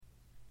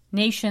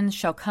Nations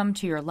shall come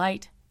to your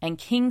light, and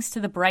kings to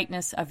the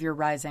brightness of your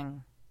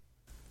rising.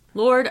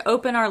 Lord,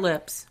 open our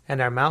lips,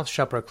 and our mouth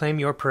shall proclaim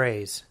your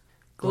praise.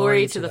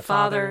 Glory to the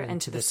Father, and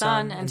to the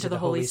Son, and to the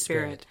Holy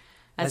Spirit,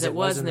 as it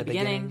was in the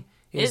beginning,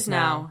 is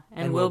now,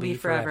 and will be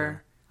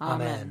forever.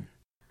 Amen.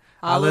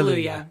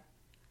 Alleluia.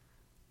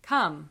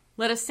 Come,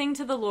 let us sing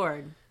to the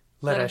Lord.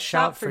 Let us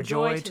shout for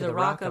joy to the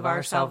rock of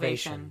our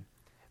salvation.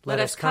 Let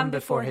us come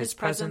before his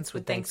presence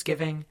with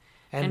thanksgiving,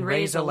 and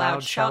raise a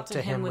loud shout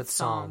to him with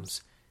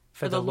psalms.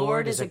 For the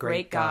Lord is a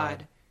great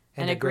God,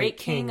 and a great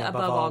King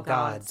above all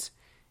gods.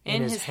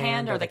 In his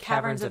hand are the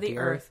caverns of the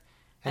earth,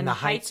 and the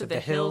heights of the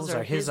hills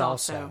are his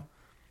also.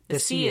 The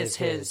sea is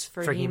his,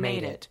 for he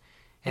made it,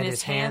 and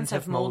his hands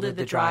have molded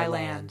the dry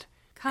land.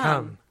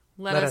 Come,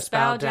 let us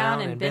bow down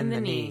and bend the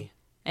knee,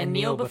 and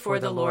kneel before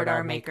the Lord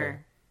our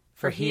Maker.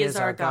 For he is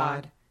our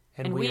God,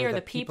 and we are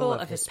the people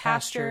of his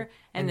pasture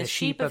and the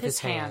sheep of his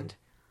hand.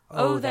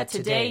 Oh, that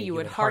today you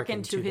would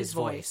hearken to his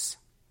voice.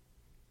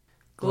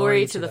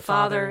 Glory to the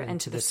Father, and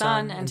to the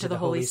Son, and to the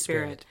Holy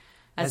Spirit,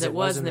 as it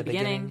was in the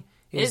beginning,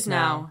 is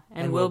now,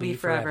 and will be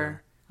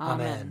forever.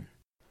 Amen.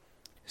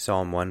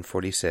 Psalm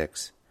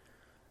 146.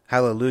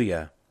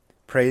 Hallelujah!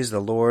 Praise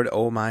the Lord,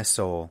 O my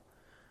soul.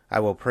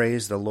 I will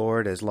praise the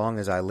Lord as long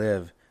as I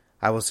live.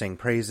 I will sing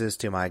praises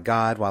to my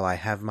God while I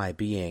have my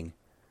being.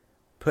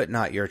 Put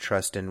not your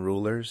trust in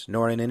rulers,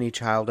 nor in any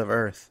child of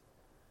earth,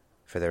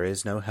 for there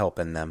is no help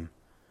in them.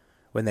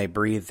 When they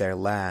breathe their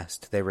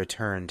last, they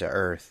return to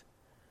earth,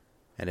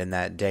 and in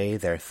that day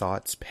their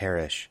thoughts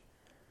perish.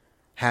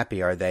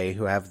 Happy are they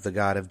who have the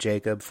God of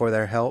Jacob for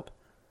their help,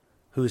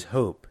 whose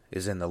hope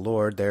is in the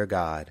Lord their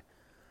God,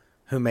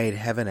 who made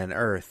heaven and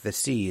earth, the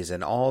seas,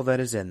 and all that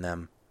is in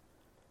them,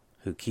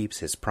 who keeps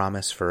his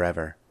promise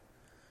forever,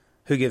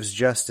 who gives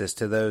justice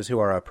to those who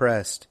are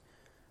oppressed,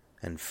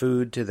 and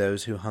food to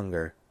those who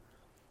hunger.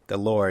 The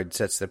Lord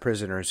sets the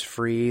prisoners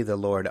free. The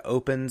Lord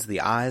opens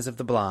the eyes of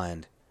the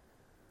blind.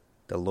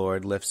 The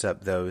Lord lifts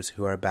up those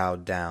who are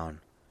bowed down.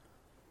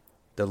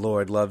 The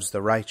Lord loves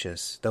the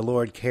righteous. The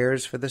Lord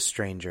cares for the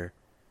stranger.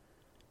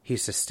 He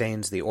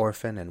sustains the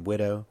orphan and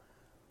widow,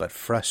 but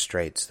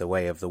frustrates the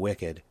way of the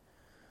wicked.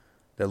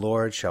 The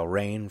Lord shall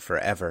reign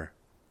forever.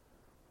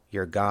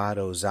 Your God,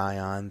 O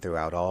Zion,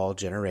 throughout all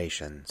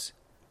generations.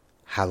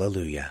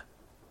 Hallelujah.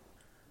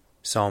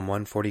 Psalm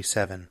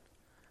 147.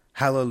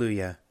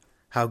 Hallelujah!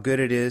 How good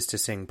it is to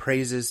sing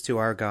praises to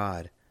our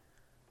God!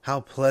 How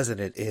pleasant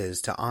it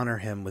is to honor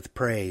him with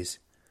praise!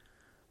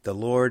 The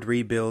Lord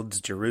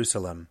rebuilds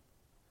Jerusalem.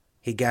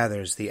 He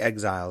gathers the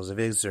exiles of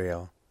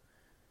Israel.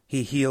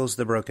 He heals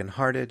the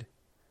broken-hearted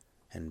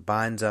and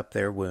binds up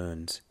their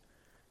wounds.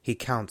 He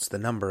counts the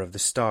number of the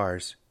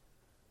stars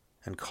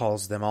and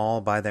calls them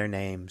all by their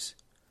names.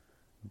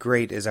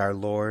 Great is our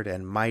Lord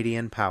and mighty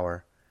in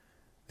power.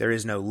 There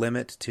is no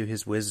limit to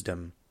his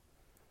wisdom.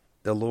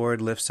 The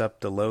Lord lifts up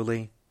the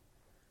lowly,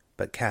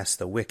 but casts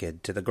the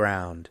wicked to the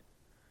ground.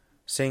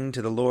 Sing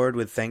to the Lord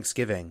with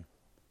thanksgiving.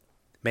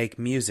 Make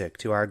music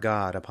to our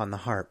God upon the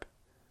harp.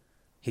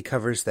 He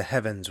covers the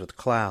heavens with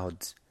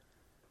clouds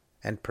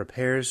and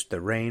prepares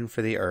the rain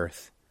for the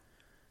earth.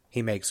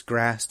 He makes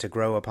grass to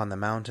grow upon the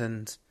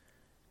mountains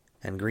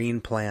and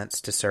green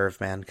plants to serve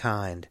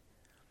mankind.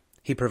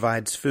 He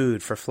provides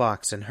food for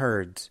flocks and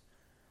herds,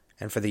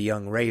 and for the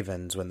young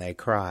ravens when they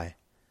cry.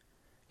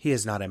 He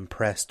is not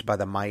impressed by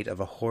the might of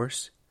a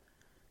horse.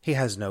 He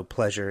has no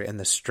pleasure in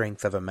the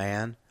strength of a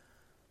man,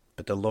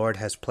 but the Lord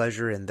has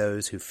pleasure in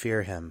those who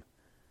fear him,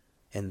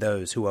 in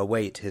those who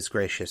await his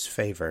gracious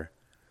favor.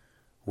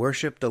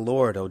 Worship the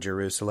Lord, O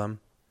Jerusalem.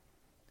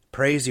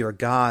 Praise your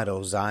God,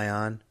 O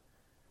Zion,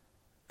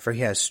 for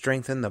he has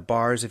strengthened the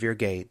bars of your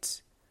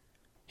gates.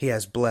 He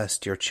has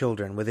blessed your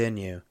children within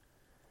you.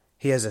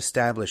 He has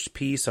established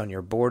peace on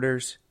your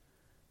borders.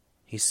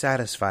 He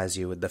satisfies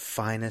you with the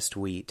finest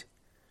wheat.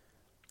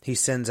 He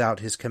sends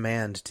out his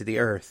command to the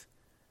earth,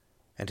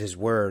 and his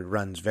word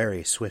runs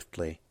very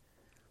swiftly.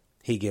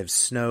 He gives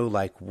snow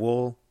like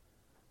wool.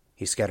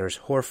 He scatters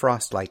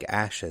hoarfrost like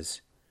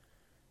ashes.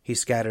 He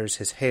scatters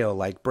his hail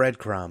like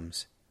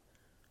breadcrumbs.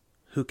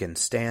 Who can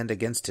stand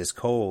against his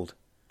cold?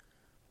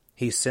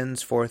 He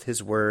sends forth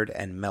his word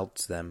and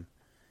melts them.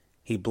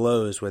 He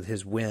blows with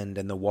his wind,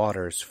 and the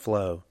waters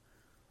flow.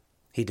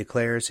 He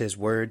declares his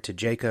word to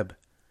Jacob,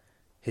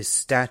 his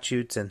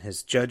statutes and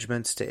his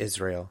judgments to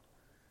Israel.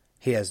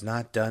 He has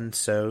not done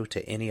so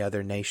to any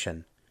other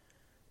nation.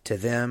 To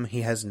them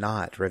he has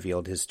not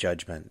revealed his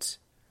judgments.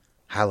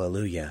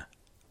 Hallelujah.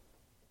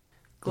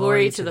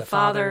 Glory to the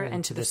Father,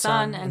 and to the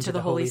Son, and to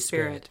the Holy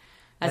Spirit,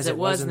 as it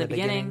was in the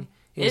beginning,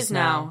 is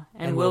now,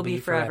 and will be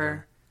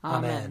forever.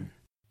 Amen.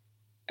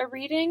 A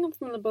reading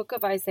from the book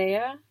of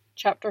Isaiah,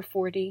 chapter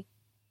 40.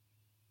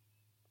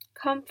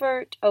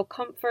 Comfort, O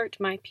comfort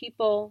my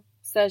people,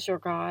 says your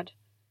God.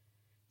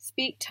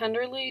 Speak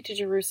tenderly to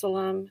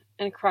Jerusalem,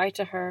 and cry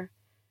to her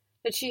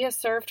that she has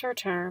served her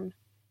term,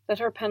 that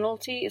her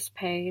penalty is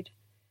paid,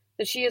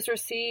 that she has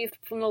received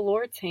from the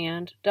Lord's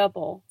hand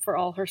double for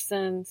all her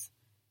sins.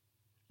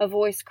 A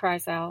voice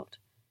cries out,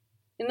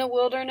 "In the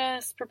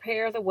wilderness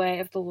prepare the way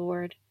of the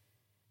Lord.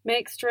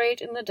 Make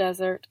straight in the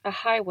desert a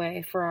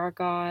highway for our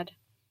God.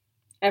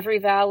 Every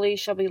valley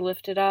shall be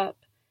lifted up,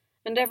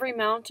 and every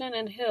mountain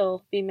and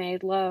hill be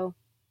made low.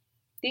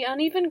 The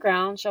uneven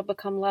ground shall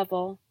become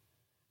level,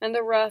 and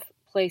the rough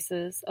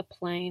places a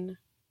plain.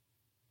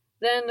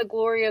 Then the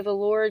glory of the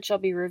Lord shall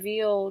be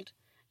revealed,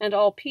 and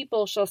all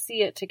people shall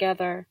see it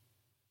together,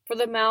 for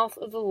the mouth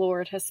of the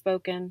Lord has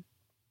spoken.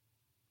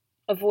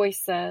 A voice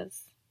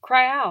says,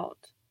 "Cry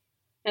out."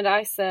 And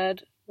I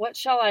said, "What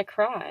shall I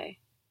cry?"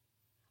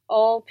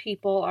 All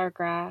people are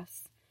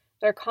grass.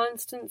 Their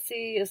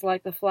constancy is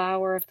like the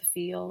flower of the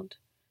field.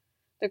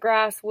 The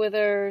grass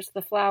withers,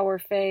 the flower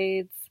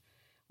fades,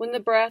 when the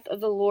breath of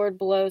the Lord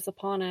blows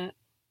upon it.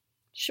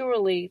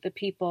 Surely the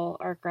people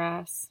are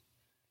grass.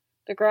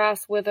 The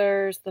grass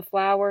withers, the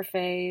flower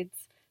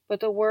fades, but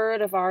the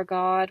word of our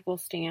God will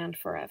stand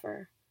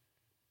forever.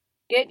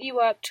 Get you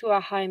up to a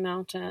high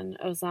mountain,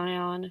 O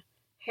Zion,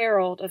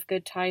 herald of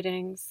good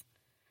tidings.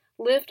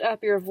 Lift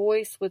up your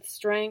voice with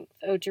strength,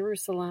 O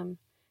Jerusalem,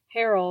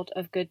 herald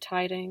of good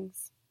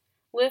tidings.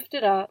 Lift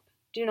it up,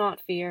 do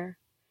not fear.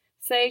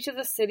 Say to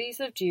the cities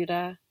of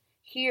Judah,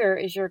 "Here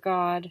is your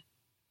God."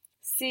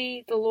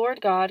 See, the Lord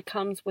God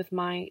comes with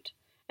might,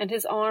 and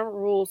his arm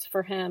rules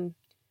for him.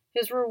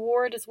 His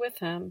reward is with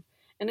him,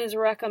 and his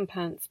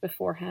recompense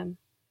before him.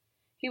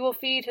 He will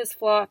feed his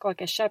flock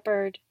like a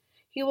shepherd.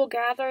 He will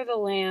gather the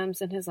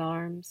lambs in his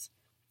arms,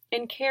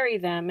 and carry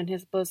them in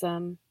his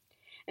bosom,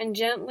 and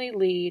gently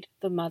lead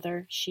the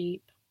mother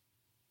sheep.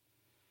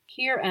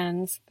 Here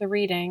ends the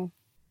reading.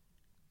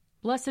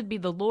 Blessed be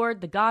the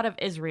Lord, the God of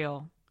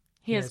Israel.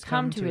 He has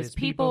come to his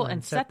people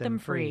and set them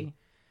free.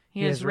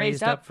 He has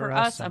raised up for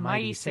us a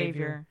mighty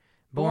Savior,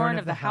 born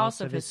of the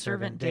house of his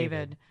servant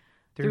David.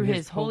 Through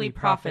his holy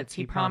prophets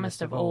he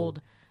promised of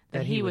old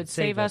that he would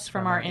save us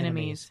from our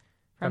enemies,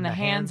 from the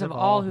hands of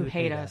all who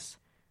hate us.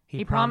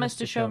 He promised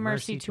to show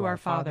mercy to our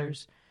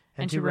fathers,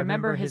 and to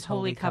remember his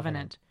holy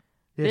covenant.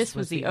 This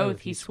was the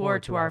oath he swore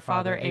to our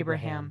father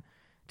Abraham,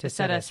 to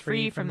set us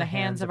free from the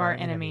hands of our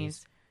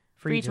enemies,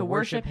 free to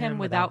worship him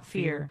without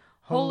fear,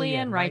 holy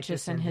and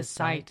righteous in his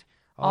sight,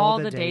 all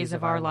the days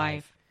of our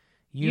life.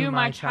 You,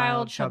 my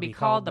child, shall be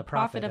called the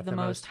prophet of the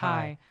Most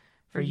High,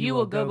 for you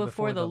will go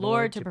before the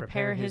Lord to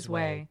prepare his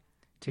way,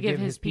 to give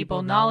his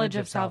people knowledge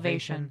of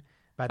salvation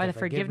by the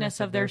forgiveness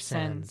of their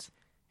sins.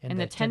 In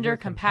the tender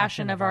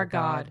compassion of our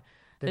God,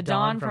 the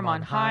dawn from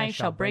on high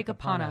shall break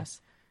upon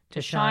us,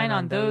 to shine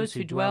on those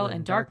who dwell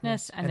in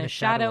darkness and the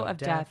shadow of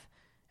death,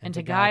 and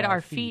to guide our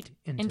feet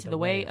into the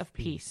way of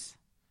peace.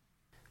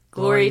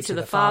 Glory to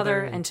the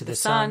Father, and to the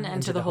Son,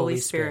 and to the Holy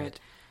Spirit,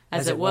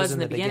 as it was in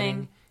the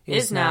beginning,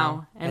 is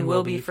now, and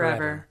will be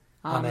forever.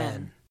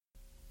 Amen.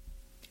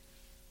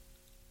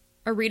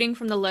 A reading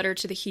from the letter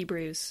to the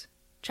Hebrews,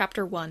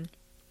 chapter 1.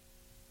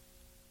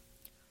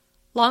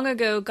 Long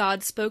ago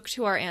God spoke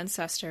to our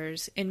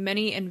ancestors in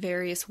many and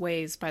various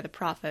ways by the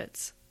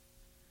prophets.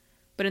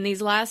 But in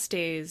these last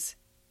days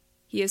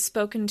he has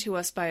spoken to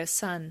us by a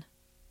Son,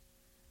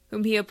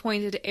 whom he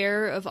appointed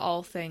heir of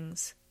all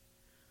things,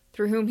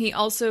 through whom he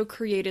also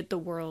created the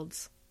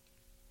worlds.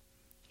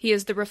 He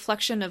is the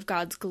reflection of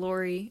God's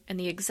glory and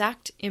the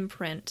exact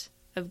imprint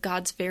of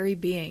God's very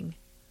being,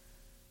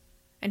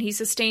 and he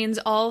sustains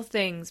all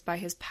things by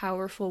his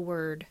powerful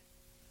word.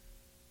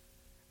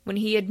 When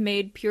he had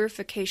made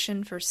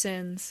purification for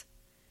sins,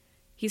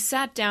 he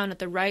sat down at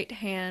the right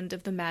hand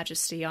of the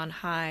Majesty on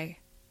high,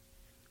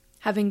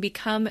 having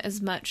become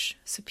as much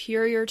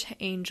superior to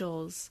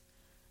angels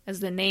as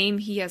the name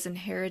he has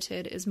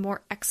inherited is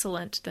more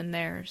excellent than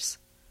theirs.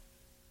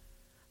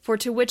 For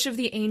to which of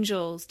the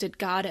angels did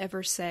God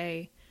ever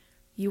say,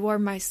 "You are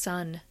my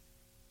son,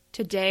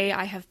 today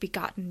I have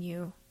begotten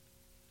you"?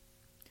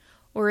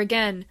 Or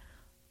again,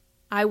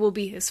 "I will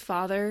be his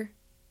father,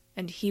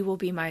 and he will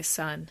be my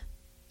son"?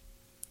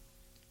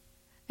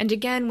 And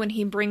again, when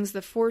he brings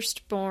the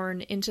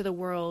firstborn into the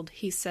world,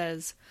 he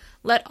says,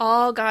 "Let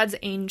all God's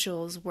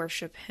angels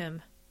worship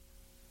him."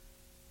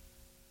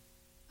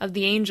 Of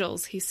the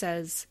angels, he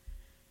says,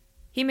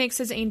 "He makes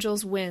his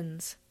angels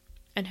winds,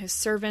 and his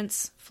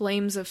servants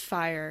flames of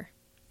fire."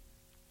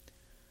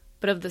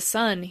 But of the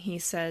Son, he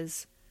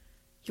says,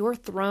 "Your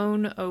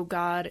throne, O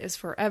God, is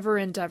forever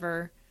and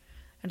ever,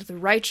 and the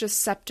righteous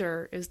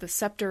scepter is the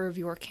scepter of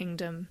your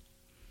kingdom.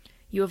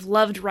 You have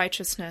loved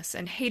righteousness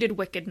and hated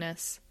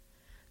wickedness.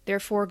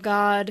 Therefore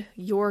God,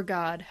 your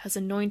God, has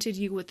anointed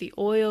you with the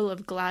oil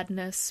of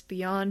gladness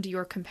beyond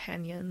your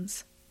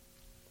companions."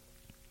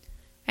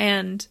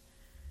 And,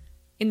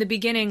 "In the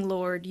beginning,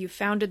 Lord, you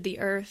founded the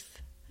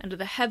earth, and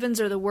the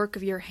heavens are the work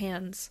of your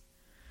hands.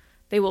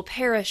 They will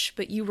perish,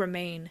 but you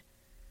remain.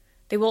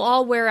 They will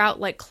all wear out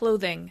like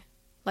clothing,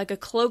 like a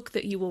cloak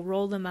that you will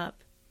roll them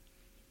up.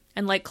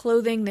 And like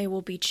clothing they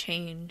will be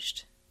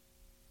changed.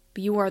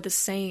 But you are the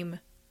same,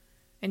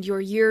 and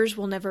your years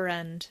will never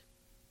end."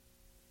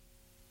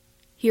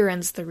 Here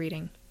ends the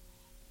reading.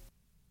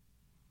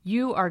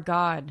 You are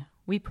God,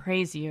 we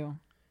praise you.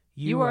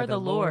 You are the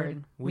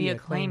Lord, we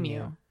acclaim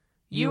you.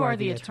 You are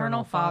the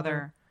eternal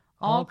Father,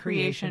 all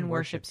creation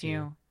worships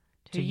you.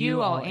 To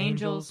you all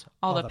angels,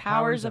 all the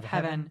powers of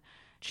heaven,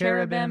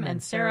 Cherubim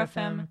and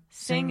seraphim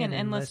sing in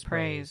endless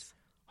praise.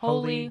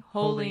 Holy,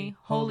 holy,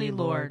 holy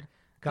Lord,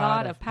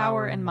 God of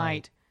power and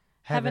might.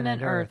 Heaven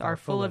and earth are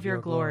full of your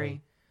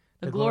glory.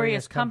 The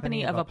glorious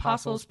company of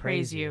apostles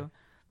praise you.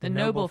 The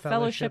noble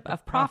fellowship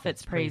of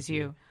prophets praise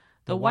you.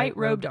 The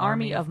white-robed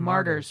army of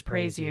martyrs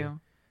praise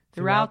you.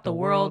 Throughout the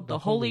world the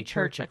Holy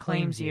Church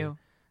acclaims you.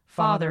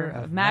 Father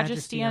of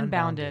majesty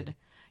unbounded,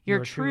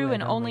 your true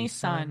and only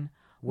Son,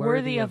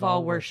 worthy of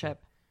all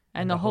worship,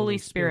 and the Holy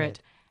Spirit,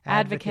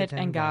 advocate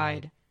and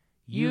guide.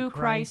 You,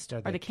 Christ,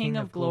 are the King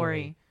of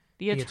glory,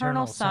 the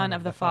eternal Son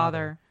of the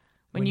Father.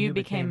 When you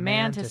became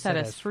man to set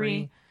us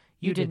free,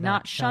 you did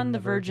not shun the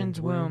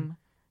Virgin's womb.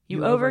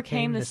 You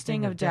overcame the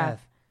sting of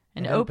death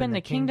and opened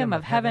the kingdom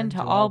of heaven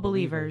to all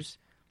believers.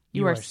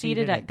 You are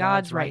seated at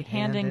God's right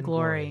hand in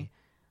glory.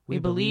 We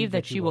believe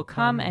that you will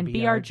come and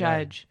be our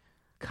judge.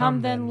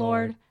 Come then,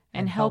 Lord,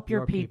 and help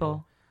your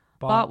people,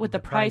 bought with the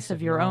price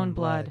of your own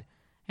blood,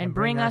 and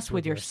bring us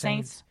with your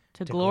saints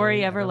to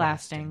glory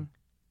everlasting.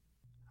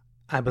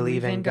 I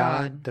believe in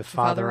God, the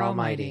Father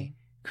Almighty,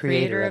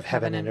 creator of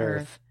heaven and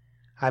earth.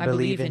 I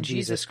believe in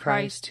Jesus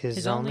Christ,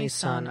 his only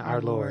Son,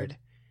 our Lord.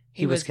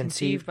 He was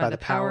conceived by the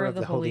power of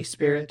the Holy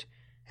Spirit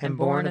and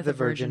born of the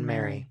Virgin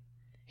Mary.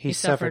 He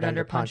suffered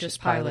under Pontius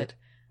Pilate,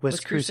 was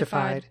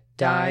crucified,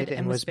 died,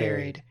 and was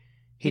buried.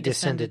 He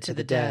descended to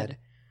the dead.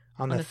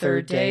 On the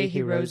third day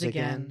he rose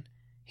again.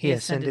 He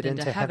ascended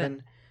into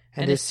heaven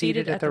and is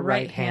seated at the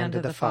right hand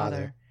of the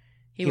Father.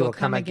 He will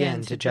come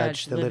again to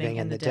judge the living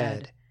and the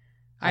dead.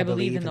 I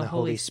believe in the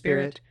Holy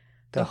Spirit,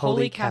 the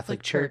Holy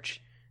Catholic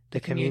Church, the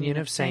communion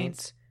of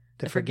saints,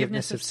 the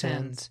forgiveness of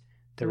sins,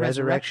 the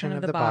resurrection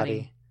of the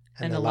body,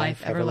 and the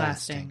life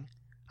everlasting.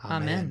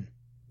 Amen.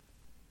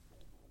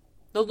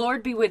 The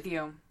Lord be with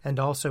you. And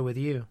also with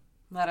you.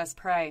 Let us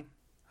pray.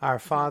 Our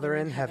Father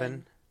in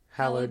heaven,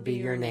 hallowed be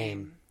your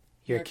name.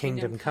 Your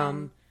kingdom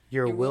come,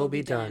 your will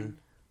be done,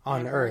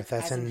 on earth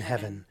as in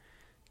heaven.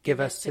 Give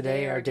us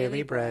today our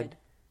daily bread.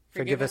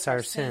 Forgive us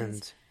our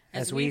sins,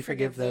 as we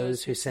forgive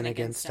those who sin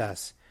against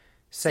us.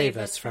 Save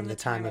us from the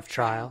time of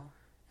trial,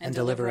 and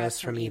deliver us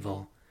from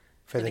evil.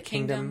 For the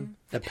kingdom,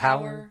 the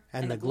power,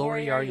 and the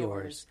glory are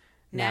yours,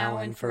 now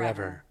and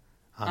forever.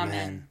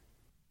 Amen.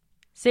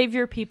 Save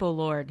your people,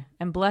 Lord,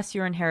 and bless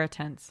your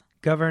inheritance.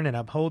 Govern and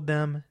uphold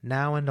them,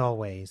 now and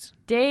always.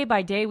 Day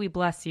by day we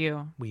bless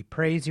you. We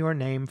praise your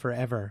name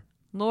forever.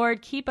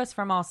 Lord, keep us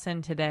from all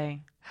sin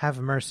today. Have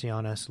mercy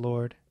on us,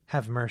 Lord.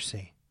 Have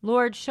mercy.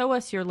 Lord, show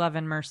us your love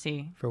and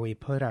mercy. For we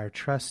put our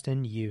trust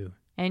in you.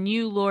 And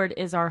you, Lord,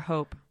 is our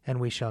hope. And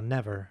we shall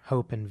never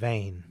hope in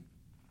vain.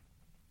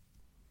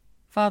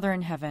 Father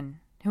in heaven,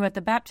 who at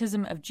the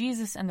baptism of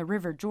Jesus in the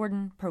river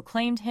Jordan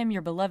proclaimed him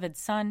your beloved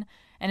Son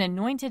and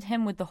anointed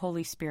him with the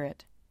Holy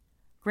Spirit,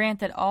 grant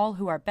that all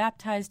who are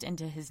baptized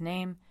into his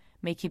name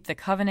may keep the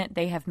covenant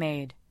they have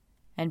made,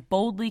 and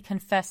boldly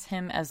confess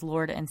him as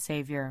Lord and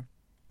Savior,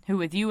 who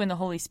with you and the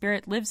Holy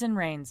Spirit lives and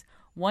reigns,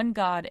 one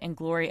God in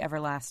glory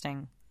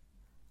everlasting.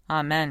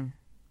 Amen.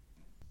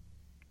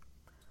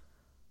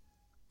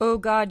 O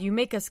God, you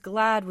make us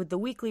glad with the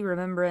weekly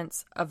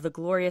remembrance of the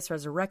glorious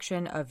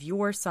resurrection of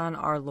your Son,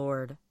 our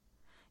Lord.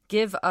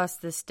 Give us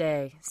this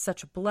day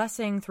such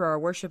blessing through our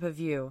worship of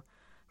you,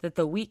 that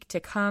the week to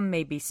come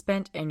may be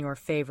spent in your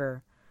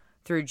favor.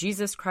 Through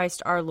Jesus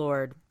Christ our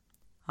Lord.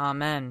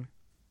 Amen.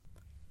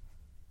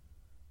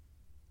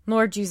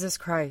 Lord Jesus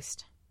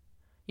Christ,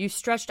 you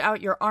stretched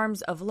out your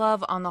arms of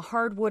love on the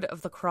hard wood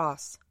of the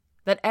cross,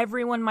 that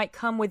everyone might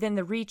come within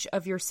the reach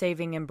of your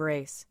saving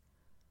embrace.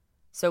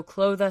 So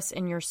clothe us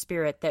in your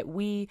Spirit, that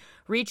we,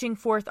 reaching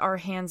forth our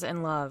hands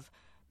in love,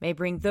 may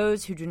bring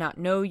those who do not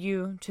know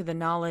you to the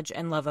knowledge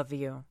and love of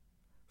you.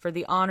 For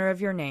the honor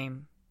of your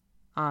name.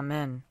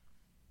 Amen.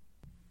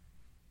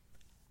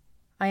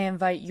 I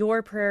invite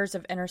your prayers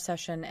of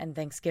intercession and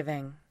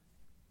thanksgiving.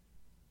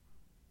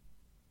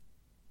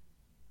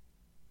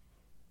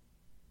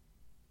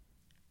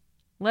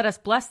 Let us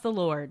bless the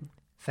Lord.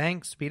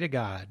 Thanks be to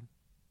God.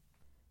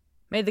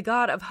 May the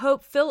God of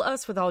hope fill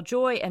us with all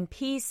joy and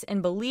peace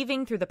in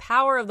believing through the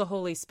power of the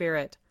Holy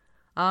Spirit.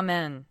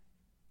 Amen.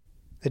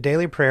 The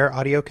Daily Prayer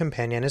audio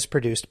companion is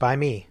produced by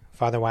me,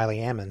 Father Wiley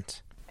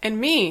Ammons. And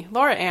me,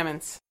 Laura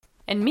Ammons.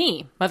 And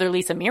me, Mother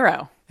Lisa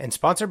Miro. And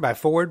sponsored by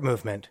Forward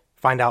Movement.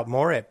 Find out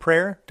more at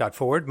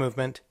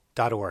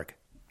prayer.forwardmovement.org.